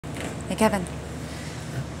Hey, Kevin.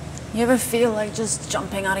 You ever feel like just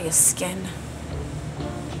jumping out of your skin?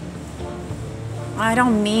 I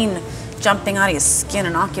don't mean jumping out of your skin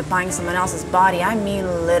and occupying someone else's body. I mean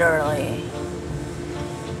literally.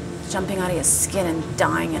 Jumping out of your skin and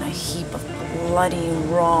dying in a heap of bloody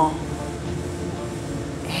raw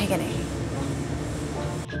agony.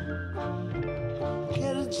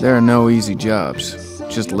 There are no easy jobs,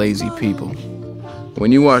 just lazy people.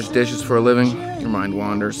 When you wash dishes for a living, your mind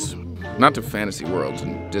wanders. Not to fantasy worlds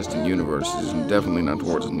and distant universes, and definitely not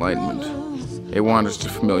towards enlightenment. It wanders to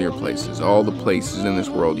familiar places, all the places in this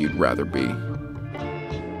world you'd rather be.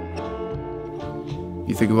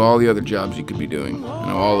 You think of all the other jobs you could be doing, and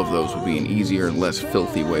all of those would be an easier and less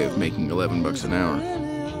filthy way of making $11 an hour.